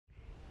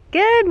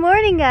Good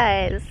morning,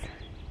 guys.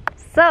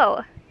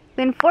 So,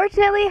 we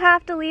unfortunately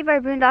have to leave our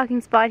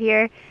boondocking spot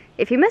here.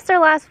 If you missed our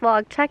last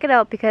vlog, check it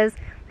out because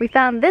we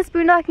found this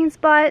boondocking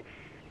spot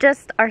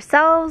just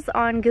ourselves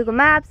on Google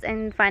Maps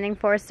and finding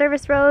Forest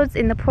Service roads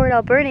in the Port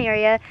Alberni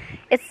area.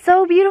 It's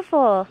so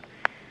beautiful.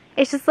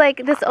 It's just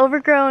like this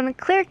overgrown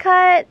clear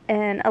cut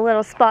and a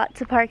little spot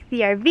to park the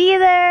RV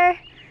there.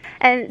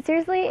 And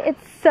seriously, it's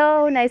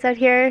so nice out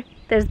here.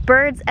 There's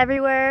birds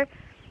everywhere.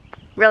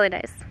 Really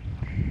nice.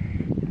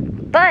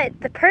 But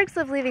the perks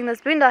of leaving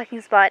this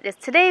boondocking spot is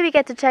today we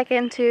get to check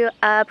into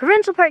a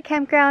provincial park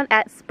campground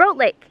at Sproat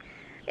Lake.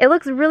 It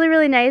looks really,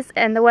 really nice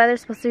and the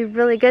weather's supposed to be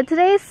really good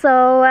today,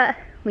 so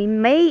we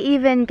may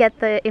even get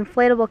the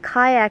inflatable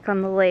kayak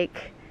on the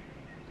lake.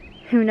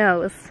 Who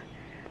knows?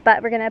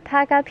 But we're gonna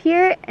pack up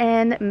here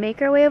and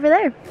make our way over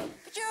there.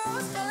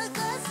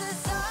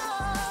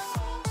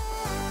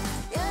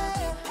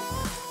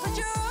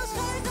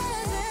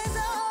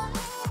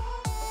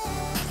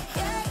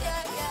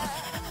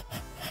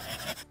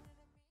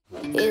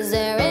 Is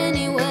there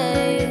any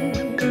way,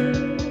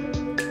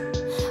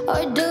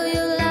 or do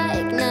you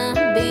like not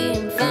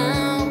being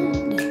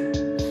found?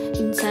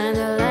 In time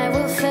the light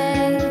will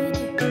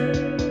fade.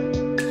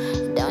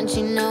 Don't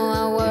you know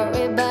I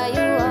worry about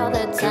you all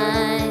the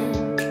time?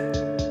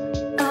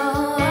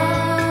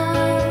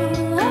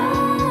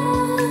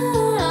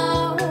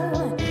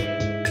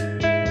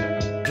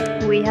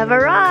 Oh. We have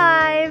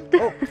arrived!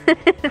 Oh,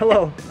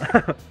 hello!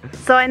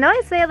 So I know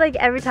I say it like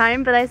every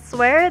time, but I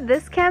swear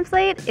this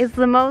campsite is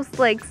the most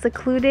like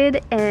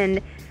secluded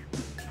and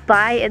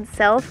by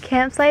itself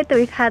campsite that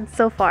we've had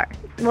so far.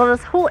 Well,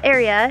 this whole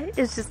area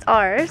is just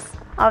ours,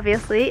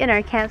 obviously, in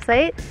our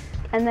campsite.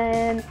 And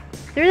then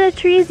through the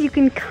trees you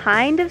can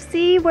kind of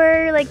see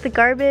where like the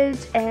garbage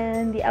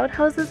and the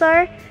outhouses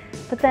are,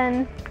 but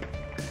then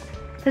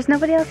there's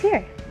nobody else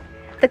here.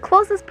 The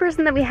closest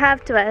person that we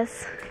have to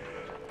us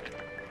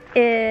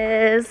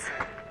is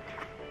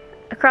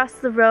across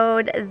the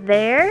road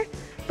there,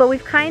 but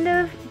we've kind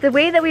of, the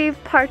way that we've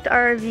parked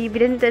our RV, we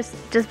didn't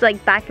just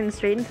like back in the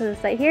street into the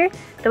site here.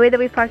 The way that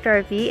we parked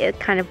our RV, it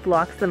kind of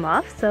blocks them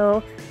off,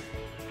 so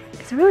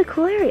it's a really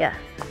cool area.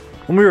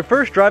 When we were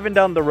first driving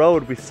down the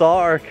road, we saw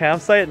our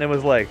campsite and it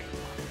was like,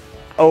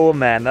 oh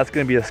man, that's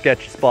gonna be a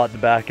sketchy spot to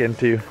back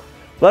into.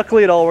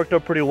 Luckily it all worked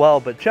out pretty well,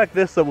 but check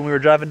this out when we were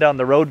driving down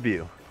the road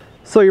view.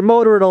 So you're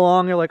motoring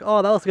along, you're like,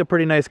 oh, that looks like a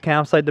pretty nice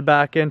campsite to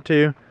back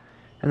into.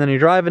 And then you're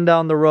driving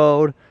down the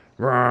road,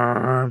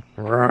 and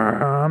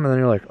then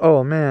you're like,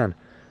 oh man,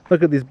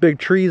 look at these big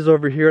trees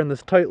over here in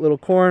this tight little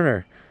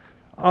corner.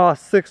 Oh,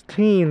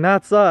 16,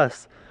 that's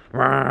us.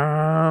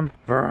 And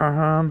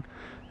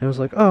it was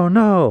like, oh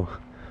no.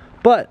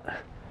 But,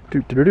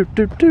 in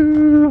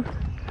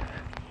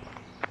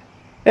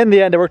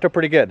the end, it worked out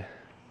pretty good.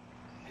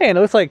 Hey, and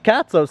it looks like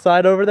cats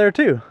outside over there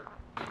too.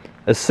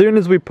 As soon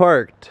as we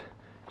parked,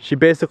 she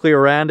basically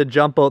ran to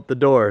jump out the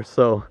door,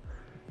 so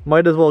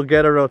might as well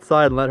get her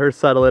outside and let her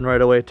settle in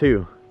right away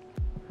too.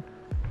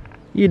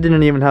 You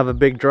didn't even have a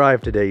big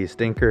drive today, you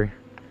stinker.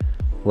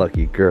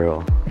 Lucky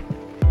girl.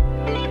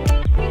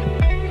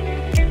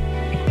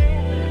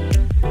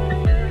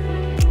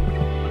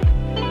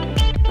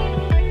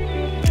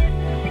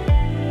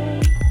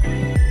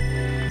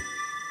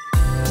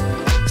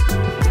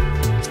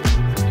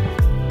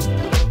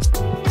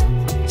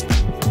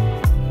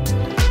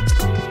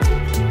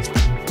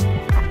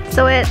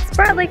 So at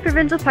Sproat Lake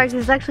Provincial Park,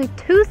 there's actually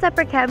two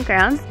separate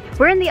campgrounds.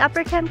 We're in the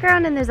upper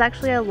campground and there's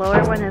actually a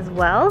lower one as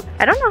well.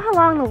 I don't know how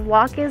long the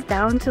walk is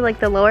down to like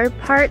the lower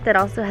part that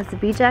also has the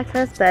beach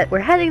access, but we're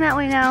heading that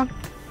way now,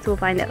 so we'll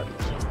find out.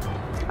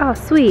 Oh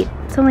sweet,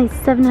 it's only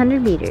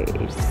 700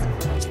 meters.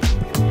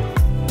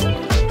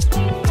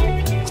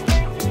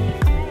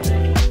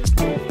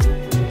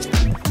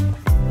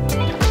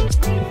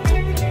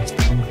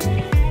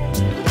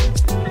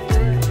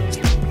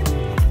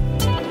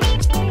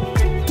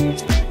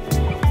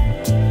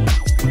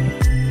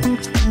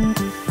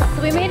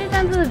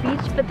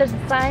 But there's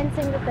a sign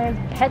saying that there's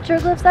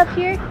petroglyphs up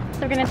here, so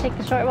we're gonna take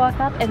the short walk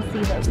up and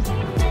see those.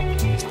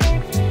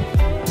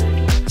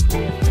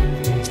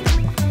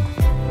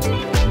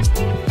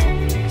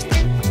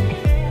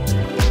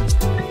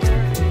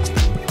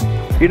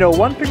 You know,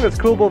 one thing that's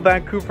cool about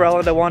Vancouver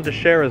Island I wanted to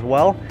share as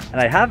well, and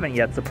I haven't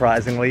yet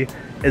surprisingly,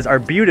 is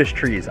arbutus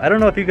trees. I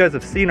don't know if you guys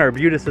have seen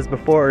arbutuses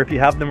before or if you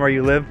have them where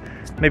you live.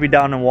 Maybe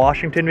down in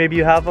Washington maybe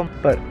you have them,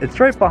 but it's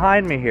right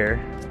behind me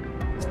here.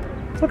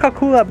 Look how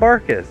cool that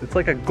bark is. It's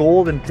like a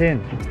golden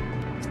tinge.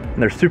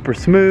 And they're super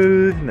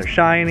smooth and they're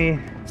shiny.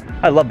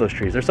 I love those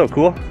trees, they're so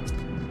cool.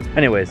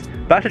 Anyways,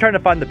 back to trying to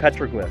find the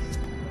petroglyphs.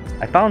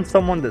 I found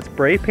someone that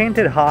spray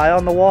painted high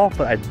on the wall,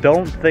 but I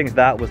don't think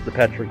that was the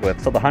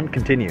petroglyph, so the hunt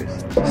continues.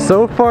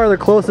 So far, the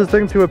closest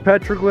thing to a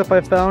petroglyph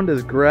I found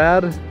is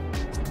grad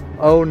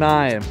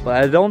 09,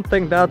 but I don't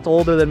think that's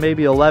older than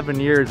maybe 11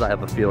 years, I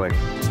have a feeling.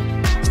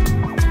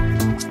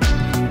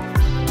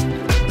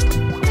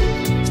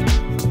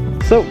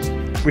 So,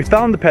 we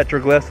found the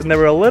petroglyphs and they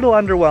were a little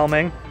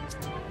underwhelming.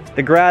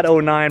 The grad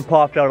 09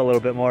 popped out a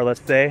little bit more, let's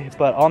say,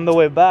 but on the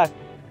way back,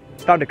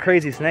 Found a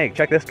crazy snake.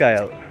 Check this guy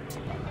out.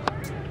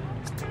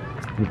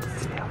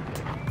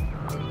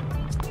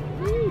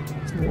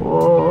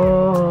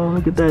 Whoa,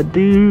 look at that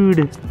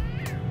dude.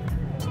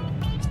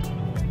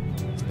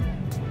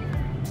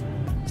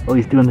 Oh,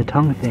 he's doing the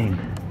tongue thing.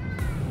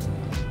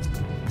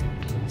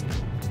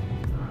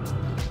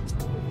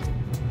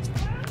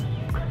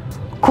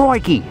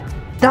 Crikey!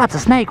 That's a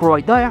snake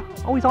right there.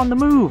 Oh, he's on the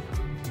move.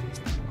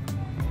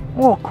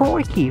 Oh,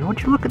 crikey,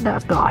 would you look at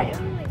that guy? He's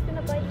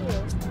gonna bite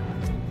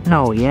you.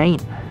 No, he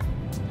ain't.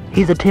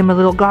 He's a timid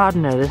little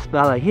gardener, this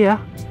fella here.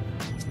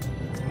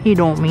 He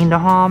don't mean to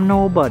harm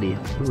nobody.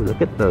 Ooh,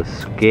 look at those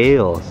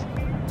scales.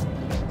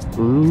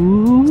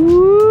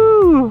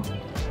 Ooh.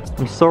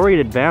 I'm sorry in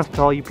advance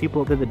to all you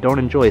people out there that don't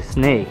enjoy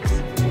snakes.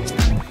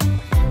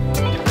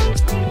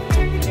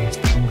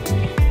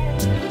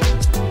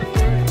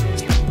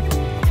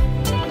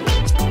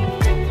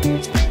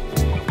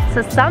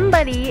 So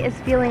somebody is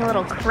feeling a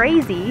little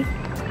crazy.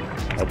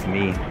 That's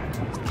me.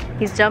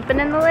 He's jumping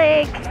in the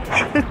lake.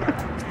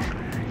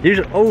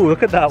 Usually, oh,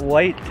 look at that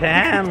white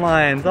tan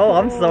lines. Oh,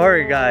 I'm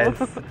sorry, guys.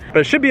 But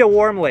it should be a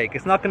warm lake.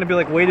 It's not going to be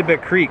like Wadey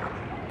Bit Creek.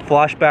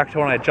 Flashback to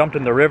when I jumped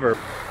in the river.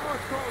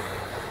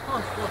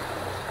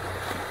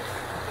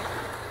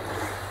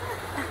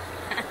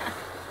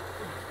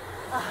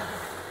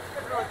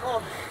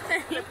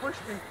 It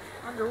pushed me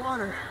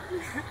underwater.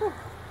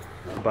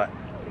 But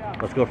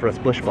let's go for a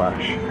splish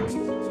splash.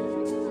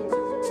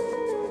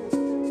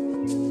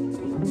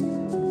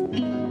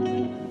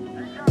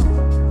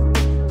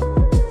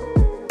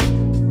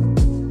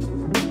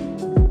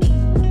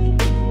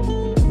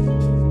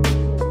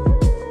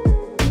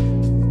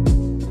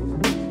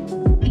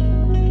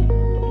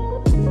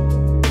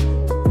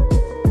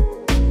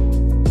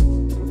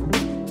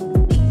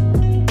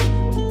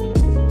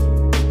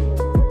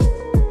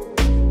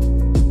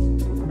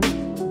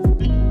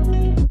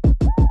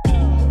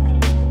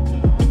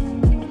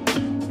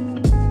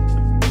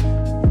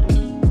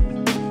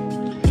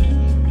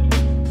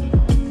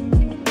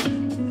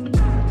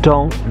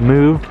 Don't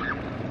move,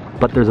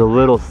 but there's a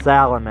little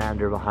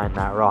salamander behind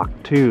that rock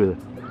too.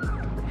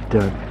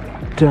 Dun,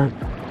 dun.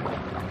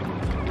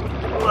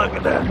 Look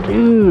at that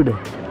dude.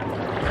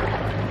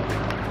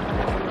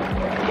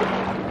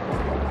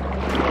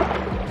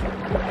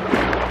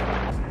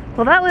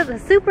 Well, that was a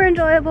super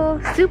enjoyable,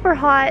 super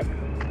hot,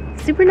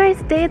 super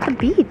nice day at the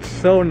beach.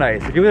 So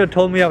nice. If you would have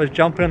told me I was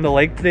jumping in the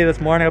lake today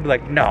this morning, I'd be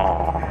like, no.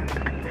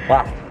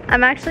 Wow.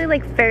 I'm actually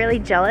like fairly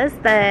jealous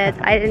that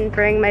I didn't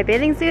bring my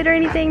bathing suit or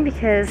anything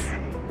because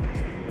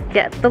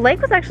yeah, the lake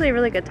was actually a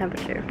really good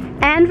temperature.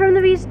 And from the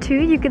beach too,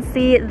 you could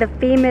see the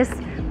famous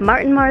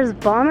Martin Mars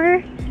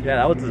bomber. Yeah,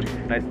 that was a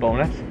nice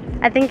bonus.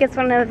 I think it's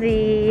one of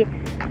the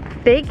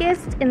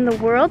biggest in the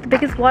world, the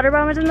biggest water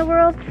bombers in the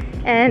world.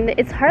 And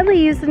it's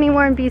hardly used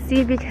anymore in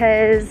BC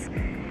because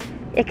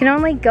it can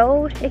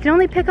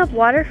only pick up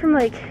water from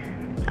like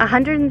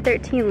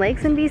 113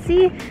 lakes in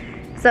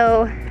BC.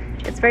 So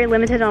it's very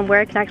limited on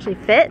where it can actually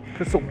fit.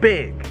 It's so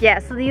big. Yeah,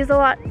 so they use a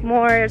lot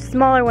more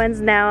smaller ones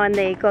now and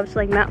they go up to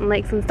like mountain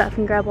lakes and stuff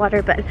and grab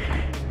water, but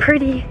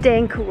pretty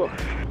dang cool.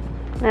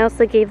 I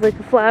also gave Luke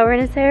a flower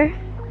in his hair.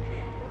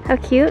 How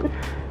cute.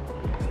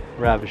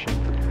 Ravishing.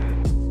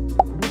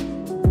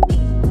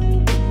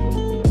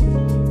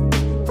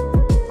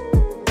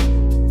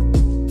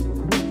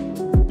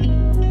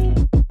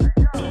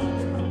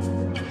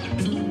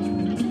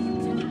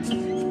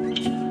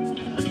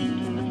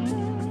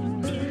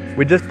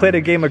 We just played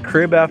a game of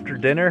crib after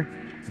dinner.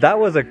 That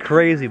was a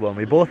crazy one.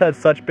 We both had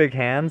such big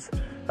hands.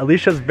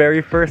 Alysha's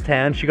very first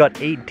hand, she got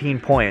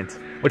 18 points,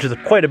 which is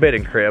quite a bit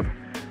in crib.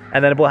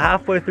 And then about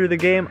halfway through the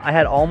game, I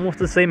had almost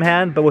the same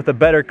hand, but with a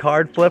better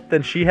card flip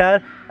than she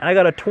had, and I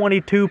got a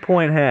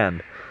 22-point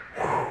hand.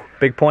 Whew,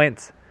 big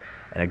points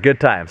and a good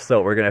time.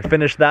 So we're gonna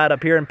finish that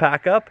up here and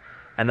pack up,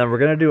 and then we're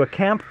gonna do a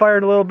campfire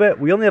in a little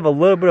bit. We only have a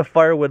little bit of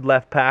firewood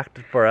left packed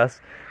for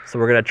us, so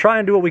we're gonna try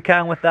and do what we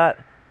can with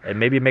that. And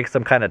maybe make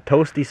some kind of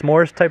toasty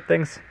s'mores type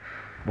things.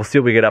 We'll see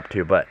what we get up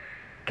to, but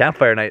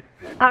campfire night.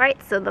 All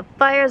right, so the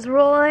fire's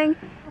rolling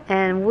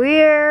and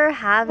we're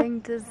having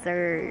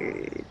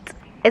dessert.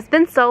 It's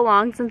been so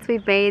long since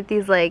we've made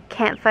these like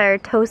campfire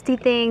toasty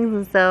things,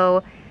 and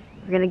so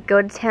we're gonna go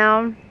to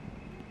town.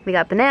 We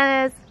got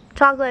bananas,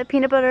 chocolate,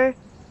 peanut butter.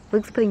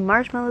 Luke's putting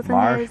marshmallows in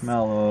his.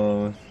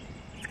 Marshmallows.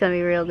 It's gonna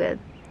be real good.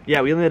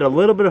 Yeah, we only had a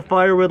little bit of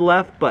firewood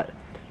left, but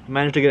we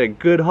managed to get a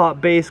good hot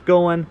base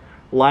going.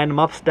 Lined them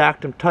up,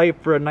 stacked them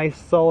tight for a nice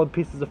solid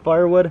pieces of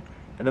firewood.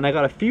 And then I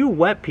got a few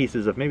wet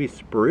pieces of maybe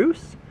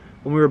spruce.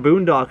 When we were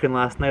boondocking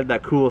last night at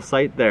that cool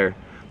site there,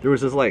 there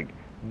was this like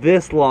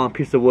this long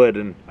piece of wood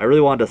and I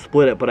really wanted to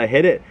split it, but I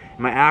hit it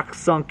and my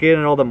axe sunk in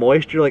and all the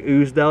moisture like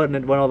oozed out and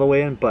it went all the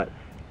way in, but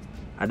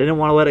I didn't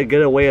want to let it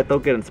get away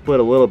without getting split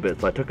a little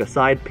bit. So I took a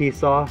side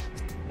piece off,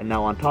 and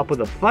now on top of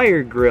the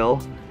fire grill,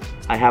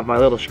 I have my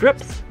little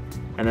strips.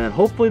 And then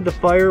hopefully the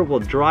fire will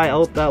dry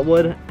out that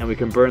wood and we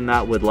can burn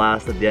that wood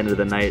last at the end of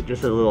the night,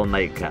 just a little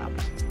nightcap.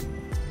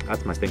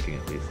 That's my thinking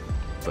at least.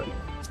 But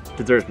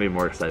dessert's maybe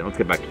more exciting. Let's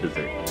get back to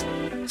dessert.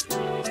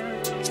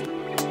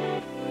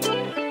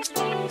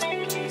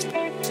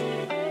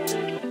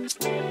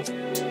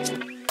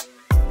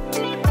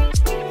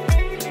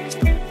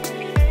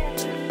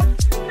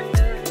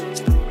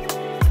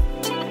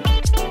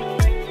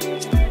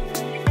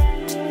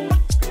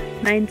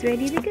 Mine's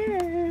ready to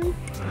go.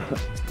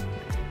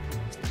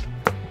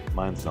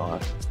 Mine's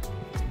not.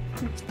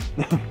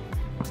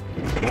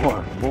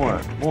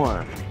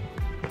 More.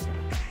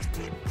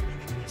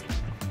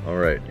 All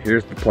right,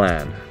 here's the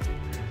plan.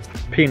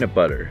 Peanut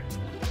butter,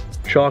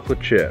 chocolate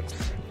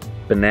chips,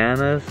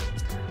 bananas,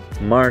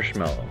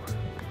 marshmallow.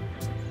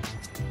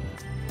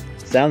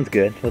 Sounds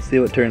good. Let's see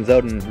what turns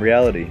out in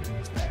reality.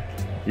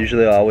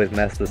 Usually I always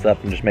mess this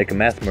up and just make a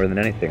mess more than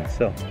anything,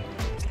 so.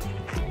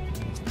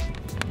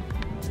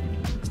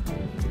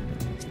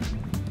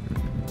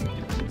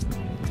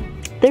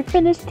 They're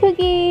finished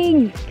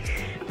cooking!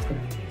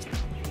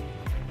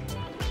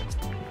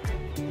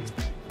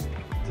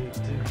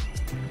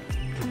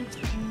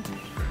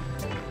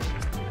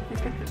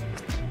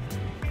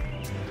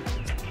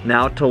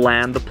 Now to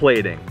land the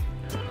plating.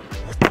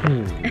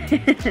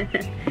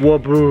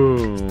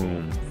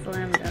 Waboom!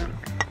 Slam dunk.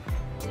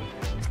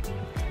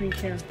 Me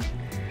too.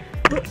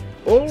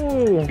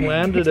 Oh,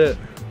 landed it.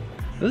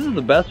 This is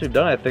the best we've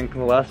done, I think, in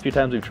the last few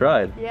times we've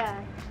tried.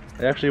 Yeah.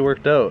 It actually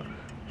worked out.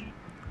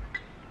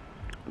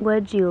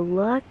 Would you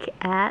look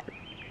at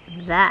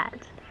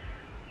that?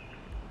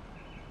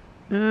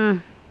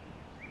 Mmm.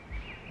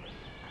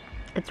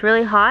 It's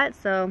really hot,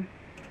 so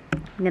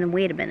I'm gonna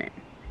wait a minute.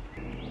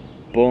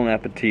 Bon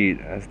appetit,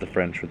 as the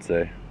French would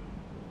say.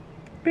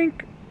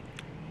 Pink.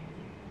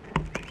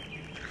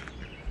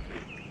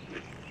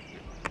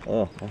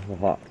 Oh,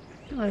 hot.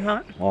 Oh, it's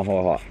hot? Oh,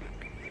 hot.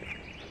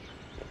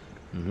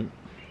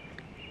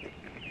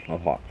 Oh,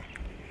 hot.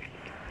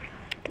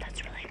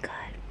 That's really good.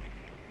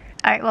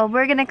 Alright, well,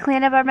 we're gonna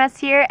clean up our mess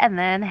here and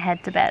then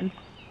head to bed.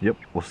 Yep,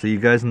 we'll see you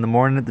guys in the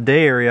morning at the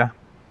day area.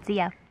 See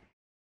ya.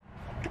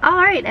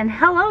 Alright, and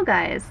hello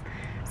guys.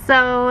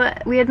 So,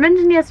 we had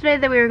mentioned yesterday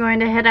that we were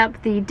going to hit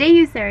up the day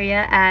use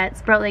area at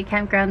Sproat Lake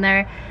Campground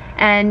there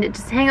and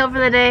just hang out for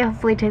the day,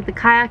 hopefully take the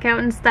kayak out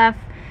and stuff.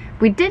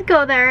 We did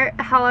go there,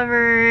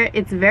 however,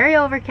 it's very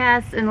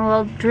overcast and a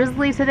little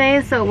drizzly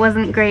today, so it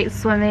wasn't great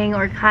swimming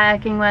or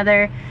kayaking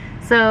weather.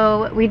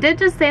 So we did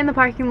just stay in the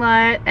parking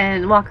lot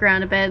and walk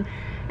around a bit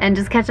and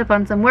just catch up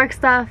on some work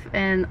stuff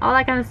and all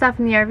that kind of stuff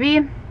in the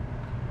RV.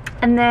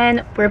 And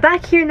then we're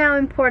back here now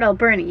in Port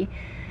Alberni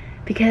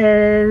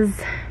because,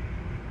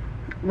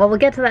 well, we'll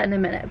get to that in a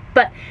minute.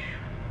 But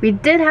we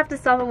did have to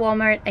stop at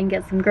Walmart and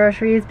get some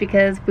groceries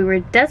because we were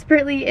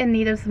desperately in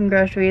need of some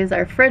groceries.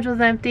 Our fridge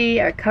was empty,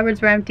 our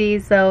cupboards were empty,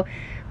 so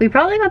we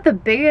probably got the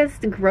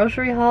biggest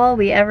grocery haul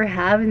we ever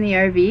have in the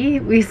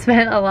RV. We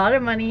spent a lot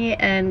of money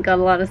and got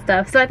a lot of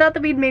stuff. So I thought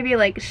that we'd maybe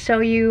like show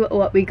you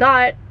what we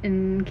got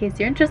in case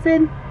you're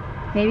interested.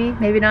 Maybe,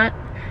 maybe not.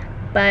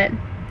 But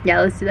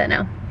yeah, let's do that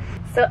now.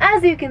 So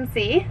as you can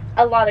see,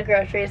 a lot of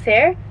groceries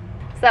here.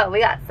 So we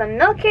got some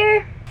milk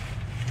here,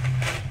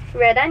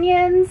 red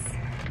onions,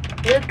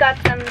 Luke got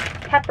some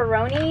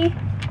pepperoni.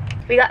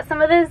 We got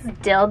some of this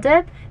dill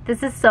dip.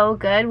 This is so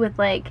good with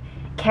like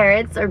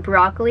carrots or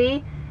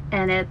broccoli,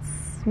 and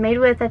it's made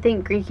with, I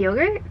think, Greek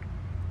yogurt.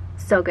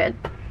 So good.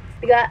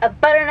 We got a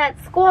butternut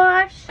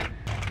squash,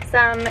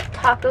 some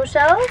taco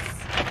shells.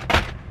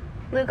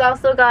 Luke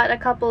also got a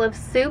couple of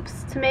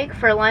soups to make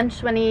for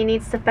lunch when he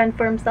needs to fend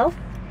for himself.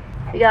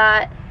 We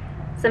got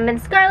some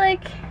minced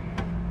garlic.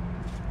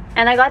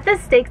 And I got this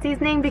steak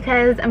seasoning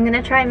because I'm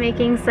gonna try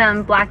making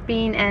some black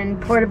bean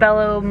and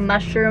portobello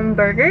mushroom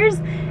burgers,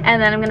 and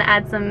then I'm gonna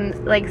add some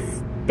like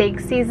steak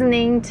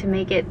seasoning to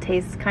make it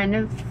taste kind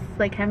of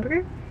like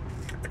hamburger.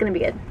 It's gonna be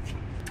good.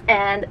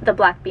 And the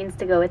black beans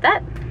to go with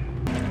that.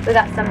 We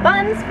got some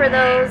buns for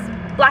those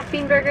black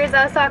bean burgers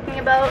I was talking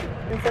about,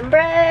 and some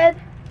bread.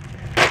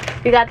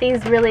 We got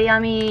these really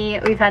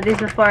yummy, we've had these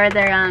before,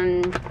 they're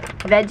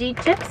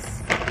veggie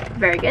chips.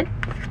 Very good.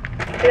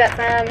 We got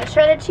some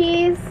shredded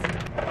cheese,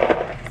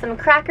 some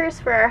crackers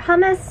for our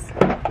hummus.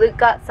 Luke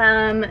got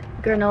some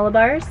granola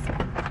bars,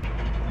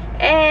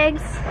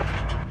 eggs.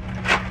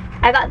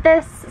 I got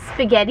this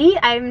spaghetti.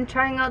 I'm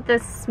trying out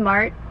this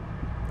Smart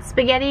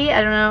spaghetti.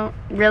 I don't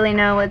really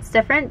know what's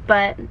different,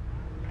 but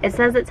it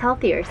says it's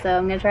healthier, so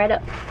I'm gonna try it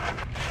out.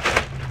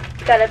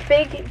 Got a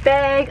big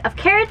bag of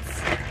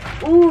carrots.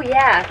 Ooh,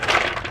 yeah.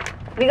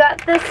 We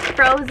got this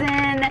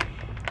frozen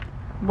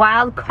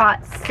wild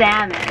caught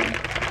salmon.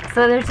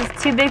 So there's just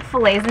 2 big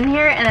fillets in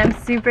here, and I'm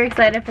super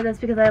excited for this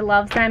because I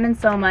love salmon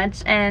so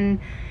much,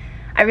 and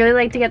I really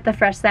like to get the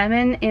fresh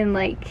salmon in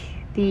like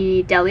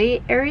the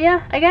deli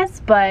area, I guess,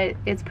 but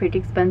it's pretty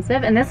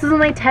expensive, and this is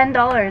only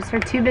 $10 for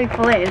 2 big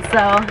fillets,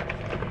 so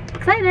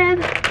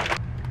excited.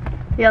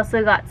 We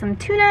also got some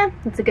tuna.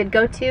 It's a good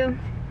go-to.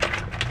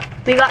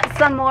 We got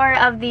some more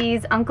of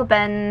these Uncle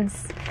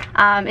Ben's.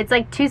 It's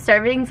like 2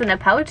 servings in a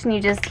pouch, and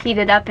you just heat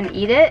it up and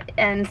eat it,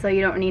 and so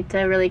you don't need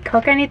to really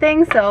cook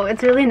anything. So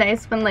it's really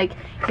nice when like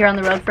you're on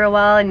the road for a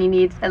while and you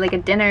need like a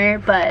dinner,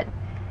 but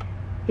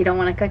you don't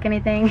want to cook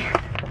anything.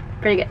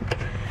 Pretty good.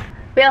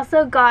 We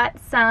also got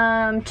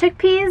some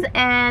chickpeas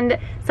and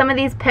some of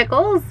these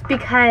pickles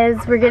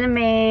because we're gonna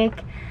make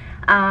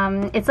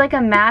it's like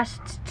a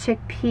mashed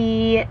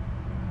chickpea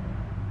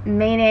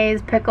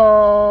mayonnaise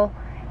pickle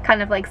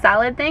kind of like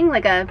salad thing,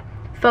 like a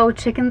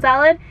faux chicken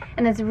salad,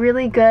 and it's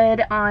really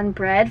good on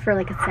bread for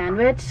like a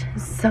sandwich.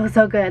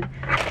 So good.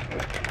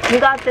 We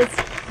got this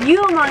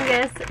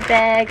humongous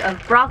bag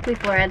of broccoli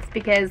florets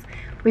because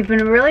we've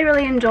been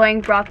really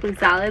enjoying broccoli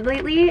salad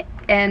lately,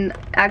 and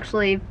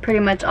actually pretty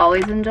much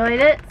always enjoyed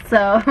it,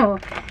 so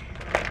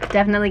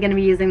definitely going to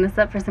be using this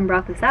up for some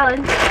broccoli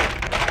salad.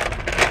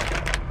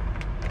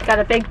 Got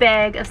a big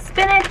bag of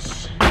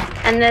spinach,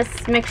 and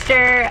this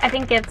mixture, I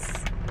think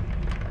it's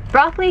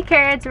broccoli,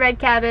 carrots, red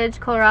cabbage,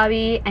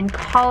 kohlrabi, and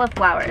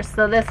cauliflower.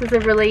 So this is a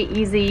really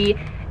easy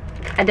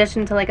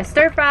addition to like a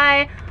stir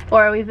fry,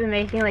 or we've been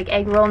making like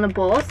egg roll in a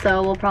bowl,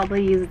 so we'll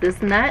probably use this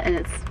and that, and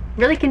it's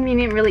really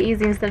convenient, really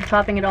easy instead of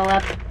chopping it all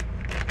up.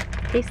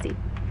 Tasty.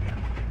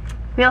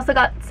 We also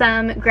got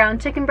some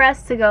ground chicken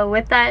breasts to go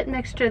with that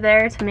mixture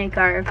there to make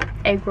our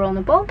egg roll in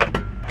a bowl.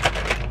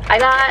 I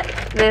got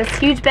this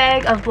huge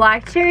bag of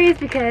black cherries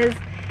because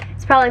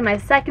it's probably my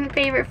second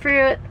favorite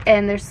fruit,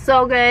 and they're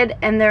so good,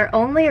 and they're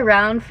only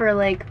around for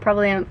like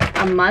probably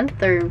a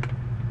month or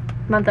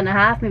month and a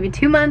half, maybe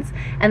 2 months,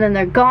 and then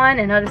they're gone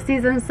and out of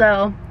season,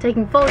 so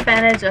taking full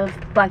advantage of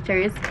black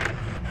cherries.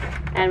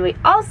 And we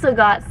also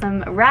got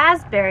some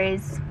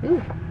raspberries,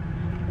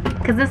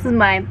 because this is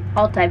my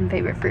all-time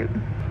favorite fruit.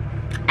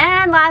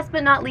 And last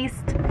but not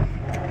least,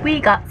 we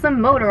got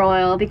some motor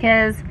oil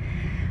because,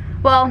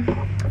 well,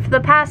 for the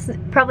past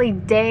probably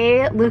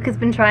day, Luke has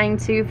been trying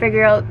to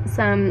figure out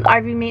some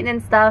RV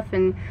maintenance stuff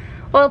and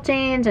oil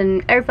change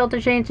and air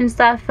filter change and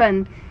stuff,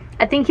 and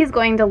I think he's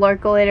going to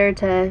Lorco later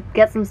to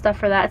get some stuff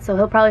for that, so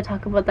he'll probably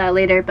talk about that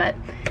later, but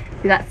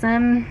we got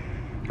some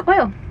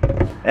oil.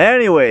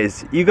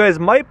 Anyways, you guys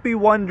might be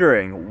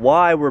wondering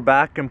why we're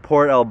back in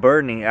Port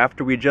Alberni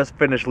after we just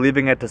finished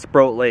leaving it to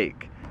Sproat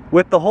Lake.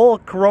 With the whole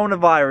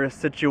coronavirus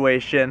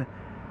situation,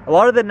 a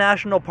lot of the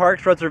national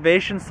parks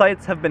reservation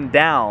sites have been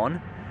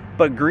down,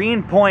 but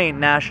Green Point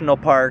National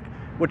Park,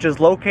 which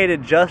is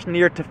located just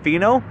near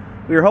Tofino,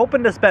 we were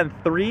hoping to spend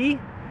 3,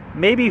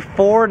 maybe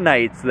 4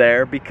 nights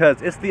there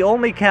because it's the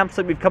only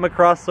campsite we've come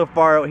across so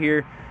far out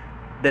here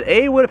that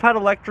A, would have had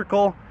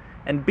electrical,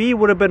 and B,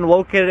 would have been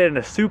located in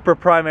a super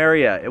prime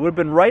area. It would have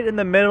been right in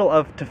the middle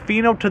of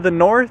Tofino to the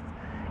north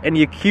and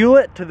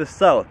Ucluelet to the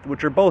south,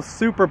 which are both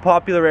super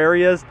popular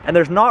areas, and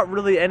there's not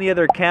really any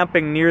other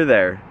camping near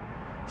there.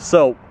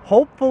 So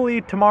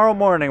hopefully tomorrow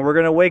morning we're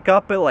gonna wake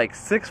up at like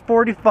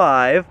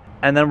 6:45,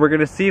 and then we're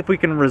gonna see if we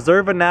can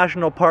reserve a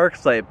national park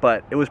site,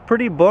 but it was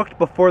pretty booked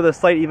before the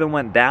site even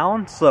went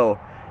down, so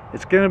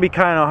it's gonna be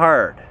kind of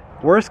hard.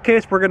 Worst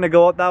case, we're gonna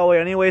go out that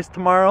way anyways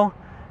tomorrow,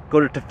 go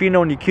to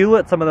Tofino and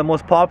Ucluelet, some of the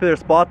most popular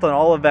spots on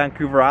all of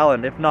Vancouver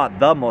Island, if not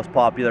the most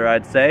popular,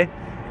 I'd say.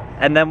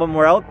 And then when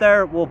we're out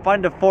there, we'll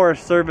find a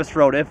Forest Service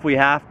road if we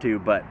have to,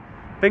 but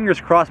fingers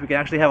crossed we can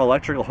actually have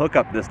electrical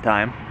hookup this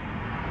time.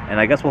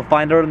 And I guess we'll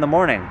find out in the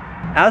morning.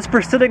 As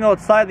for sitting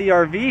outside the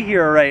RV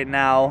here right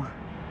now,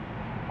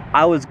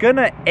 I was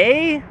gonna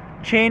A,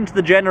 change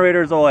the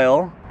generator's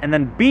oil, and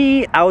then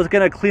B, I was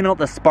gonna clean out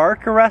the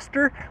spark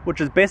arrestor,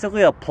 which is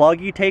basically a plug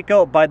you take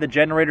out by the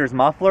generator's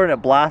muffler and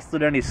it blasts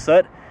out any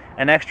soot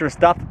and extra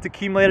stuff that's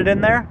accumulated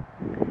in there.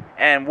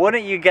 And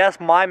wouldn't you guess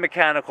my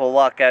mechanical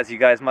luck, as you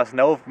guys must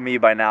know from me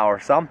by now or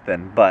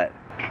something, but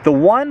the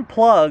one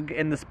plug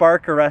in the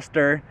spark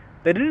arrestor,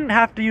 they didn't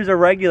have to use a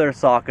regular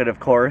socket, of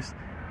course.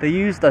 They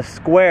used a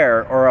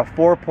square or a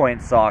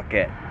 4-point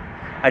socket.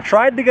 I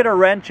tried to get a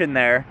wrench in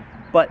there,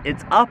 but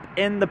it's up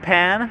in the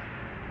pan,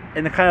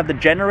 in the kind of the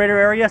generator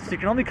area, so you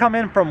can only come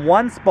in from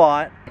one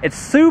spot. It's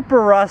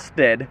super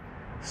rusted,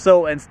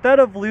 so instead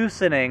of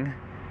loosening,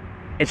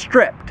 it's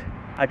stripped.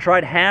 I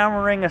tried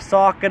hammering a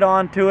socket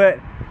onto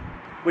it.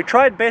 We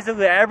tried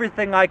basically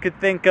everything I could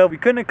think of. We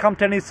couldn't come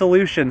to any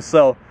solutions,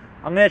 so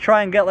I'm gonna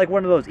try and get like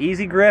one of those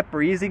easy grip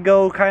or easy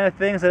go kind of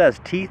things that has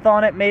teeth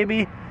on it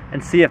maybe,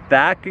 and see if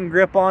that can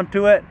grip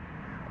onto it.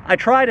 I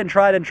tried and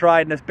tried and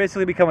tried, and it's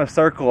basically become a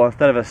circle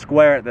instead of a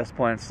square at this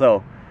point,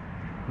 so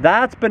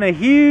that's been a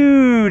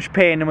huge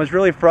pain and was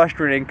really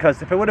frustrating,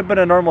 because if it would have been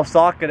a normal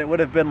socket, it would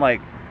have been like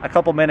a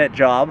couple-minute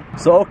job.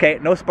 So okay,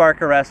 no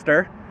spark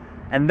arrestor.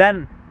 And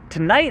then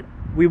tonight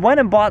we went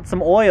and bought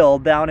some oil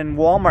down in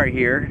Walmart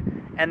here,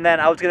 and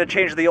then I was gonna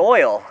change the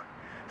oil.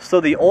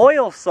 So the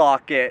oil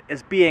socket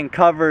is being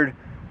covered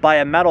by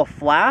a metal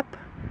flap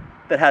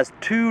that has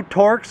 2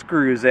 torque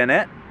screws in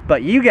it.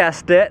 But you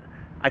guessed it,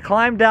 I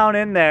climbed down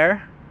in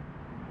there,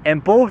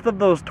 and both of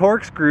those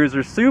torque screws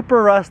are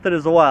super rusted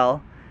as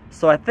well.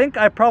 So I think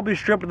I probably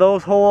stripped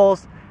those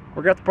holes.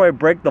 We're gonna have to probably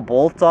break the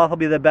bolts off, will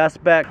be the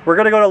best bet. We're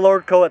gonna go to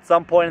Lorco at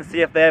some point and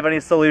see if they have any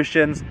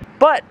solutions.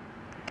 But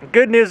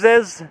good news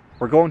is,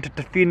 we're going to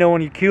Tofino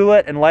and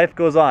Ucluelet, and life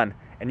goes on.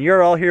 And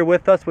you're all here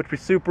with us, which we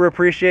super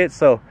appreciate,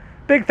 so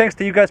big thanks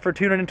to you guys for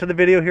tuning into the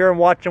video here and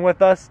watching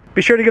with us.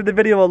 Be sure to give the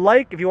video a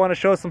like if you want to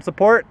show us some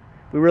support.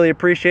 We really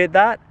appreciate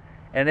that.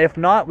 And if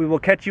not, we will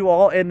catch you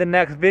all in the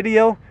next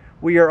video.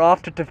 We are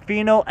off to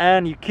Tofino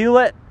and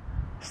Ucluelet.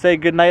 Say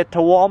goodnight to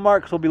Walmart,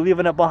 because we'll be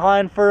leaving it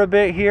behind for a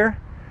bit here.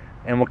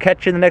 And we'll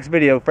catch you in the next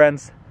video,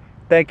 friends.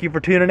 Thank you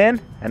for tuning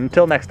in, and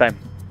until next time,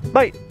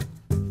 bye!